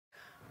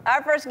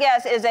Our first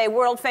guest is a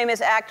world-famous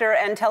actor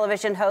and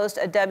television host,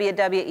 a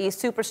WWE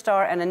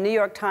superstar, and a New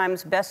York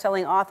Times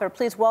best-selling author.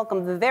 Please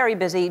welcome the very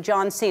busy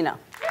John Cena.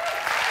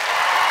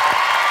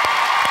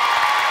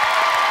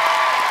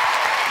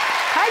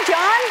 Hi,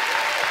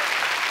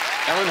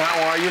 John. Ellen,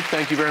 how are you?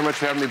 Thank you very much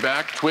for having me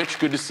back. Twitch,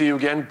 good to see you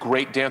again.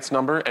 Great dance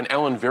number. And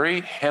Ellen,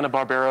 very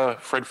Hanna-Barbera,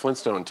 Fred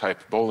Flintstone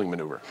type bowling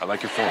maneuver. I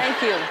like your form.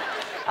 Thank you.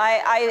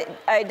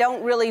 I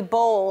don't really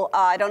bowl.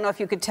 I don't know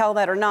if you could tell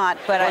that or not,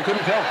 but I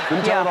couldn't tell.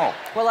 Couldn't tell at all.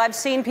 Well, I've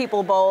seen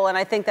people bowl, and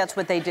I think that's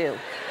what they do.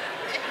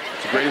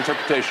 It's a great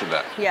interpretation of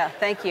that. Yeah,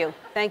 thank you.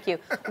 Thank you.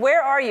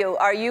 Where are you?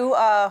 Are you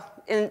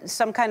in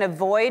some kind of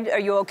void?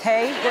 Are you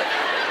okay?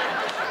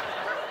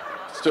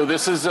 So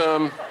this is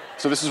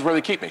where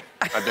they keep me.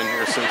 I've been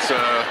here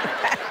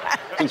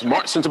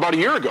since about a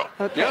year ago.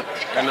 Okay. Yeah,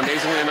 and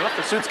amazingly enough,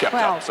 the suit's kept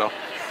up. So.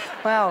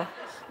 Wow.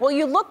 Well,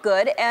 you look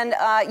good, and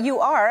you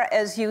are,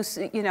 as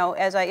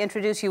as I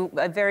introduce you,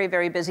 a very,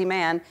 very busy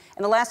man.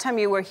 And the last time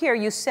you were here,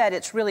 you said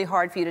it's really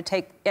hard for you to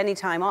take any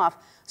time off.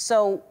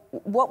 So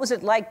what was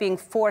it like being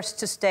forced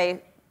to stay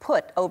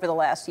put over the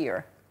last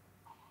year?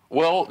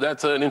 Well,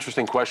 that's an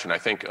interesting question. I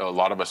think a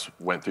lot of us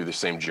went through the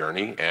same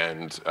journey,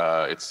 and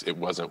it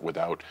wasn't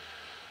without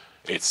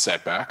its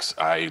setbacks.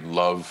 I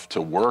love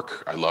to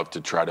work. I love to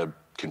try to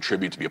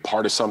contribute, to be a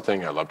part of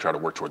something. I love to try to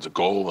work towards a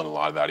goal, and a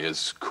lot of that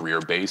is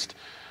career-based.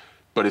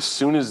 But as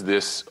soon as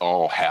this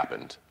all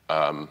happened,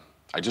 I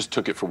just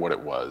took it for what it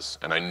was,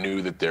 and I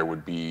knew that there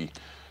would be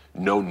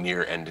no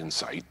near end in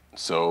sight.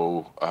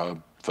 So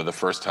for the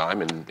first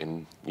time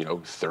in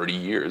 30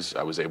 years,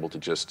 I was able to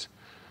just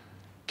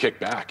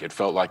kick back. It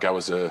felt like I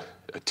was a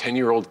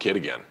 10-year-old kid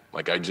again.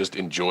 Like I just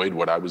enjoyed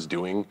what I was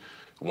doing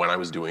when I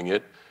was doing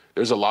it.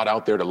 There's a lot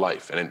out there to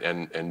life,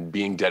 and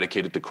being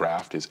dedicated to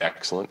craft is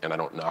excellent, and I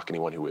don't knock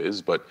anyone who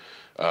is, but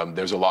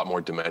there's a lot more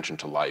dimension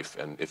to life,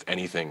 and if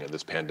anything, in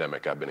this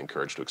pandemic, I've been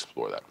encouraged to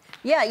explore that.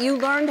 Yeah, you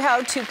learned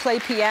how to play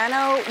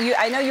piano.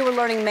 I know you were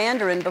learning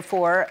Mandarin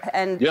before,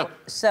 and yeah.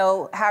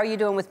 So how are you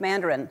doing with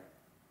Mandarin?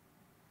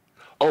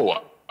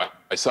 Oh,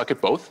 I suck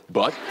at both,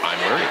 but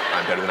I'm learning.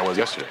 I'm better than I was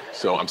yesterday.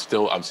 So I'm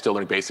still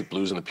learning basic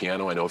blues on the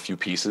piano. I know a few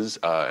pieces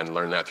and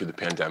learned that through the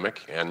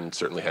pandemic, and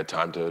certainly had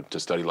time to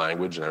study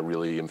language. And I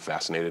really am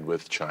fascinated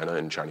with China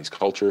and Chinese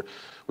culture,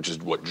 which is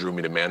what drew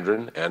me to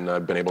Mandarin. And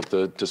I've been able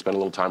to spend a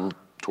little time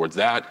towards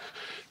that,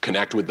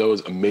 connect with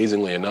those.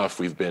 Amazingly enough,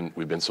 we've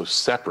been so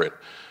separate,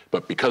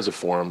 but because of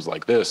forums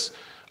like this,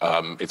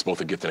 it's both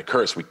a gift and a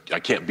curse. I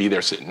can't be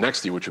there sitting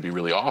next to you, which would be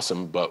really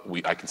awesome, but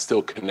I can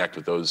still connect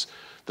with those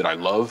that I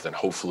love, and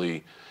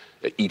hopefully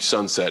each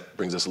sunset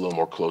brings us a little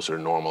more closer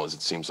to normal, as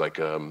it seems like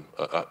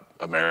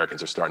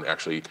Americans are starting to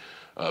actually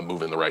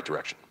move in the right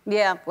direction.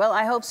 Yeah, well,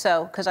 I hope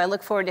so, because I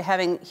look forward to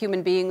having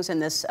human beings in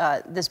this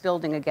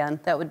building again.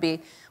 That would be,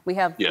 we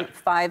have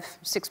 5,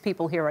 6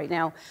 people here right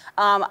now.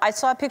 I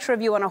saw a picture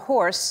of you on a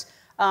horse.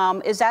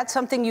 Is that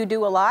something you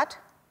do a lot?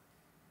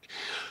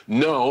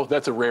 No,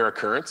 that's a rare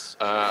occurrence.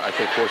 I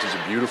think horses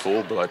are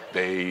beautiful, but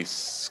they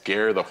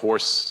scare the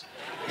horse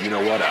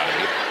you-know-what out of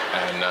me.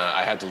 And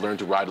I had to learn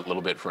to ride a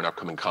little bit for an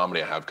upcoming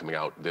comedy I have coming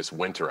out this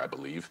winter, I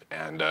believe.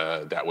 And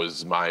that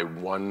was my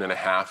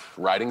 1.5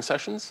 riding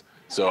sessions.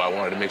 So I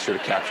wanted to make sure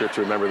to capture it,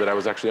 to remember that I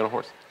was actually on a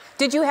horse.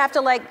 Did you have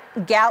to,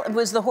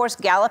 was the horse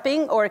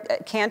galloping or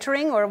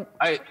cantering, or?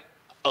 A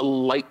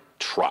light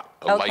trot,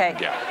 light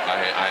gallop.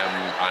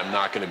 I'm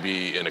not going to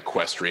be an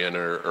equestrian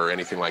or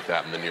anything like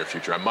that in the near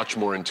future. I'm much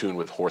more in tune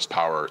with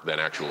horsepower than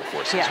actual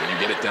horses. Yeah. When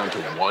you get it down to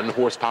 1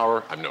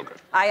 horsepower, I'm no good.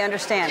 I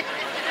understand.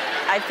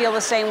 I feel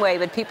the same way,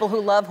 but people who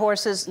love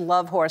horses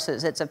love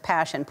horses. It's a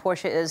passion.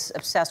 Portia is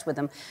obsessed with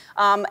them.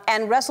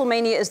 And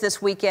WrestleMania is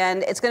this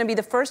weekend. It's going to be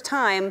the first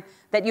time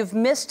that you've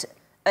missed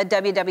a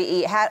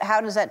WWE.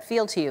 How does that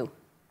feel to you?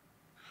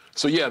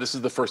 So yeah, this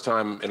is the first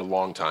time in a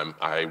long time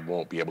I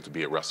won't be able to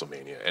be at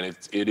WrestleMania. And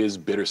it is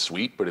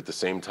bittersweet, but at the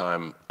same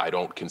time, I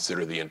don't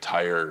consider the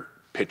entire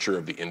picture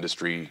of the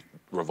industry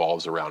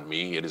revolves around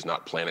me. It is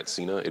not Planet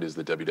Cena, it is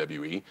the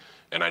WWE.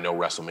 And I know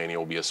WrestleMania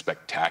will be a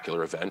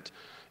spectacular event.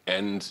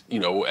 And,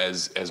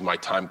 as my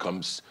time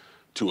comes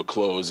to a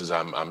close, as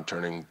I'm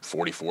turning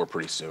 44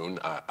 pretty soon,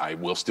 I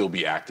will still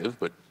be active,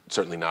 but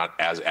certainly not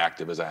as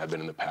active as I have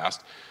been in the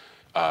past.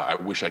 I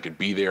wish I could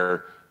be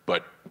there,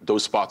 but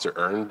those spots are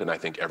earned, and I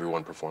think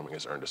everyone performing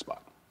has earned a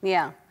spot.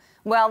 Yeah.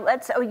 Well,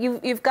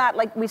 you've got,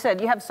 like we said,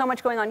 you have so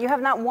much going on. You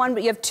have not one,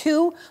 but you have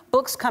 2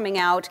 books coming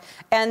out,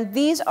 and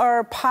these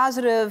are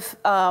positive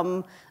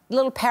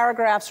little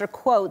paragraphs or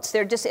quotes.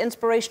 They're just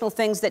inspirational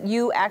things that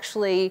you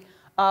actually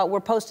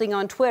were posting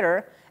on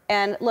Twitter.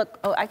 And look,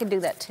 I can do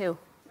that too.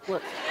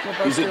 Look, we'll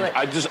both do it.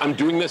 I'm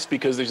doing this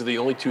because these are the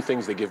only 2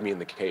 things they give me in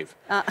the cave.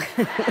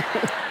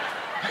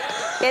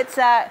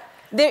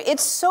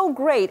 It's so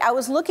great. I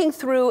was looking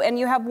through, and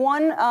you have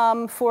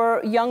one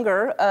for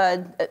younger,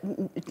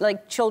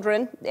 like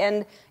children,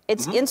 and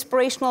it's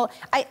inspirational.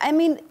 I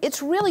mean,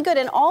 it's really good.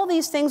 And all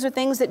these things are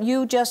things that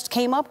you just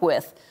came up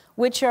with,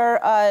 which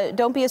are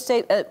don't be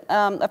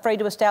afraid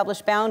to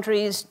establish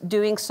boundaries.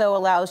 Doing so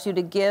allows you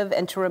to give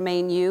and to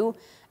remain you.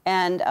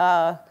 And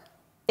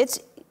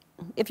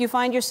if you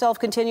find yourself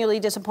continually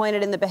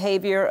disappointed in the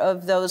behavior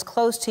of those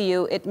close to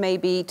you, it may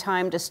be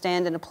time to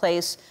stand in a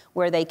place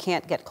where they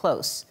can't get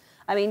close.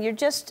 I mean,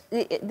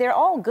 they're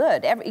all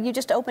good. You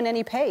just open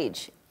any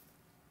page.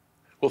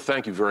 Well,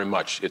 thank you very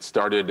much. It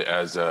started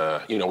as,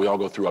 we all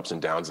go through ups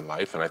and downs in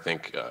life, and I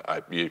think,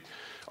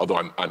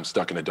 although I'm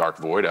stuck in a dark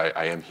void,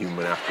 I am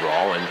human after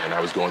all, and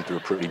I was going through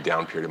a pretty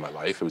down period of my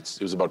life.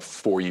 It was about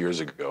 4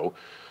 years ago,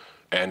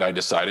 and I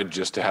decided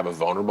just to have a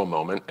vulnerable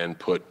moment and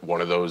put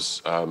one of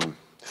those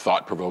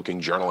thought-provoking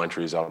journal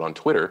entries out on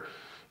Twitter.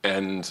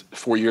 And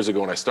 4 years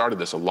ago when I started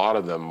this, a lot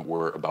of them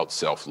were about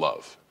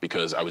self-love,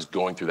 because I was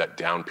going through that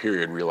down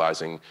period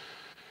realizing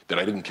that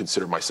I didn't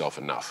consider myself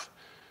enough.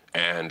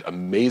 And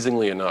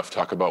amazingly enough,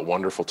 talk about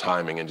wonderful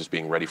timing and just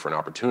being ready for an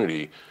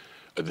opportunity,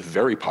 the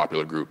very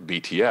popular group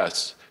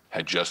BTS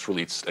had just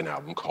released an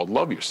album called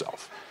Love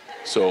Yourself.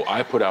 So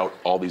I put out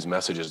all these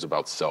messages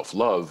about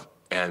self-love,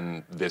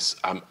 and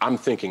I'm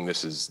thinking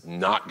this is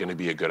not gonna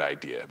be a good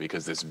idea,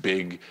 because this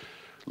big,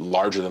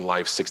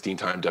 larger-than-life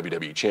 16-time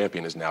WWE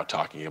champion is now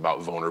talking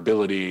about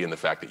vulnerability and the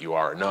fact that you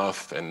are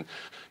enough and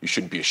you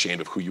shouldn't be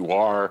ashamed of who you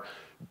are.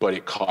 But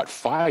it caught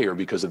fire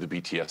because of the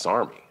BTS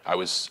Army. I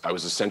was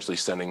essentially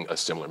sending a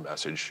similar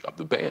message of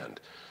the band.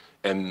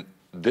 And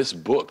these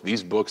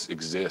books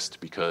exist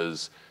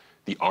because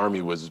the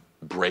Army was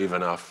brave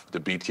enough, the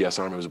BTS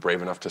Army was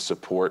brave enough to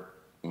support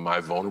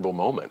my vulnerable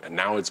moment. And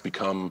now it's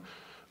become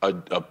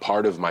a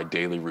part of my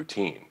daily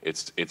routine.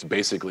 It's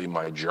basically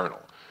my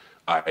journal.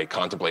 I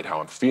contemplate how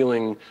I'm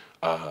feeling.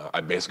 I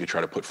basically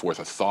try to put forth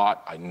a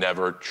thought. I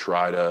never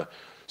try to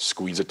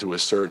squeeze it to a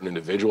certain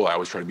individual. I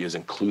always try to be as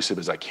inclusive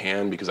as I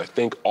can, because I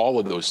think all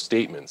of those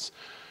statements,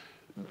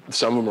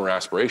 some of them are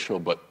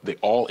aspirational, but they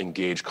all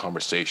engage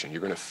conversation.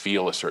 You're gonna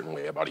feel a certain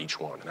way about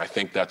each one. And I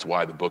think that's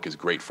why the book is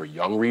great for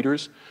young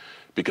readers,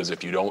 because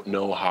if you don't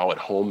know how at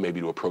home maybe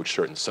to approach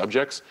certain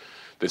subjects,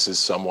 this is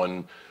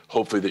someone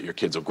hopefully that your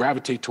kids will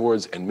gravitate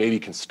towards and maybe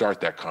can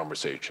start that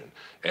conversation.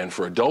 And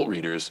for adult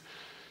readers,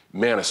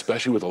 man,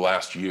 especially with the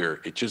last year,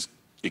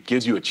 it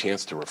gives you a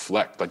chance to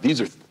reflect. Like these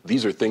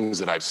are things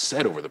that I've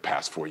said over the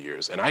past 4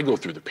 years, and I go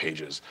through the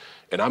pages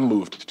and I'm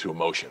moved to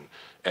emotion.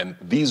 And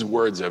these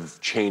words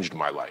have changed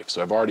my life.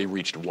 So I've already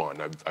reached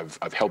one.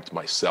 I've helped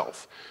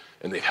myself,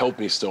 and they've helped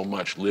me so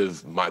much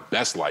live my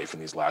best life in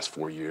these last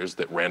 4 years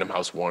that Random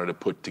House wanted to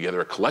put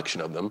together a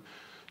collection of them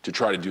to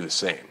try to do the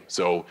same.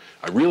 So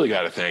I really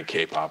got to thank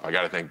K-pop. I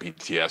got to thank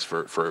BTS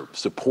for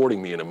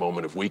supporting me in a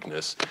moment of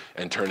weakness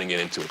and turning it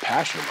into a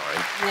passion of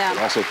mine. Yeah. And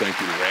also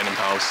thank you to Random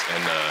House,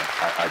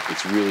 and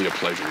it's really a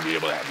pleasure to be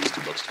able to have these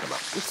two books come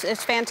out.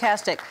 It's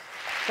fantastic.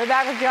 We're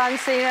back with John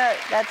Cena.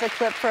 That's a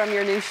clip from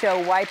your new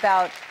show,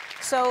 Wipeout.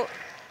 So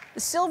the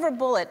silver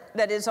bullet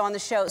that is on the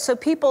show, so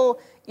people,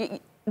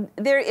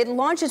 it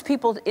launches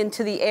people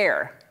into the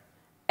air.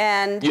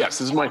 And yes,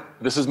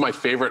 this is my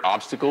favorite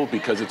obstacle,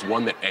 because it's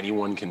one that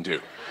anyone can do.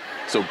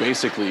 So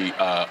basically,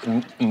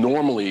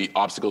 normally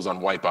obstacles on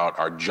Wipeout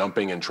are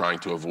jumping and trying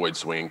to avoid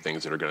swinging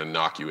things that are going to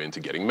knock you into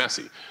getting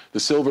messy. The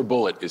silver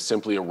bullet is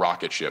simply a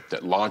rocket ship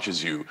that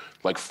launches you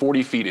like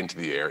 40 feet into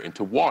the air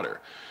into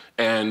water.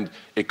 And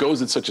it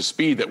goes at such a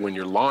speed that when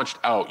you're launched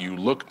out, you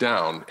look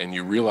down and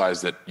you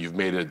realize that you've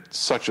made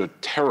such a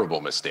terrible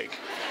mistake.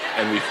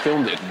 And we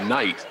filmed it at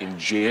night in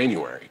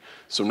January.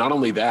 So not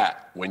only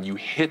that, when you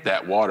hit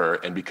that water,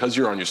 and because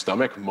you're on your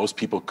stomach, most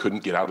people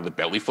couldn't get out of the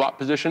belly flop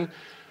position,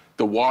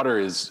 the water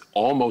is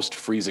almost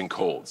freezing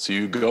cold. So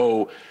you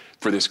go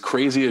for this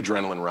crazy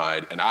adrenaline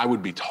ride, and I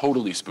would be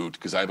totally spooked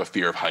because I have a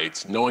fear of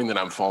heights. Knowing that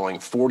I'm falling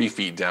 40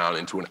 feet down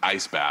into an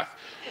ice bath,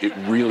 it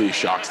really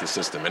shocks the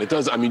system. And it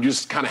does, I mean, you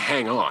just kind of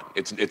hang on.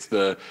 It's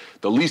the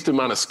least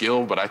amount of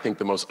skill, but I think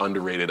the most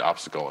underrated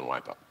obstacle in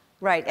Wipeout.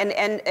 Right,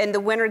 and the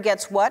winner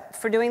gets what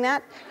for doing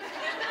that?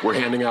 We're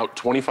handing out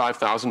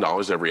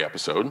 $25,000 every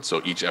episode.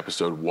 So each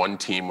episode, one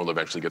team will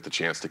eventually get the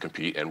chance to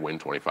compete and win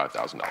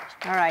 $25,000.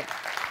 All right.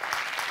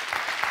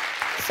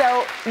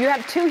 So you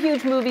have two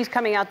huge movies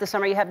coming out this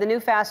summer. You have the new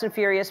Fast and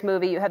Furious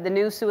movie. You have the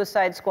new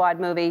Suicide Squad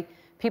movie.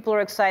 People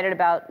are excited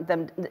about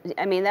them.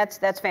 I mean,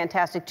 that's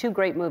fantastic. Two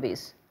great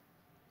movies.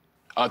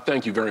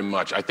 Thank you very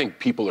much. I think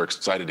people are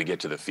excited to get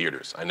to the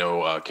theaters. I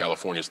know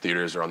California's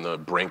theaters are on the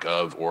brink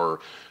of or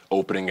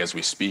opening as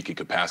we speak at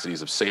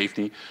capacities of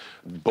safety.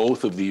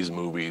 Both of these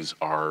movies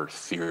are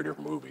theater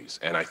movies.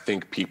 And I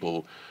think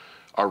people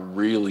are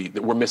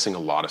we're missing a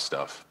lot of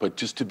stuff. But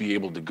just to be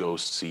able to go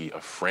see a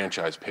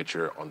franchise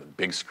picture on the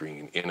big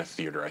screen in a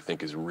theater, I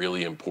think is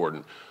really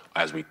important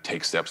as we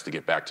take steps to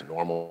get back to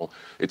normal.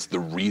 It's the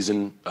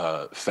reason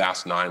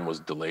Fast 9 was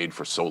delayed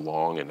for so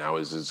long and now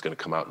is going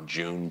to come out in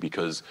June,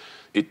 because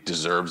it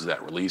deserves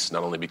that release,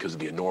 not only because of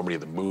the enormity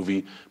of the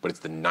movie, but it's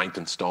the 9th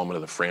installment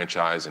of the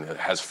franchise and it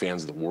has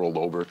fans the world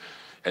over.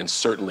 And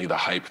certainly the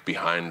hype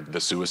behind the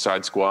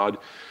Suicide Squad.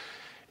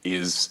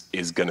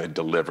 is going to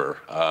deliver.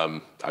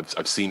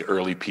 I've seen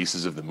early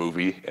pieces of the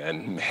movie,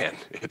 and man,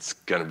 it's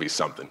going to be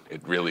something.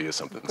 It really is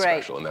something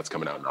special, and that's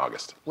coming out in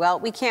August. Well,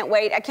 we can't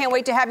wait. I can't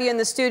wait to have you in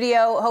the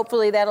studio.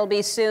 Hopefully that'll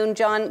be soon.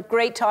 John,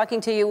 great talking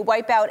to you.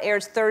 Wipeout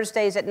airs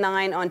Thursdays at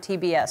 9 on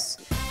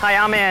TBS. Hi,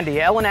 I'm Andy.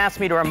 Ellen asked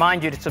me to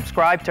remind you to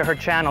subscribe to her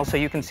channel so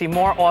you can see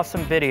more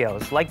awesome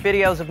videos, like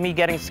videos of me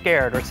getting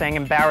scared or saying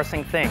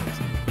embarrassing things,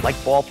 like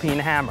ball peen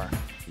hammer,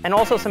 and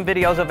also some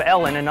videos of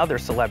Ellen and other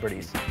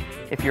celebrities,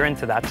 if you're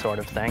into that sort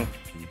of thing.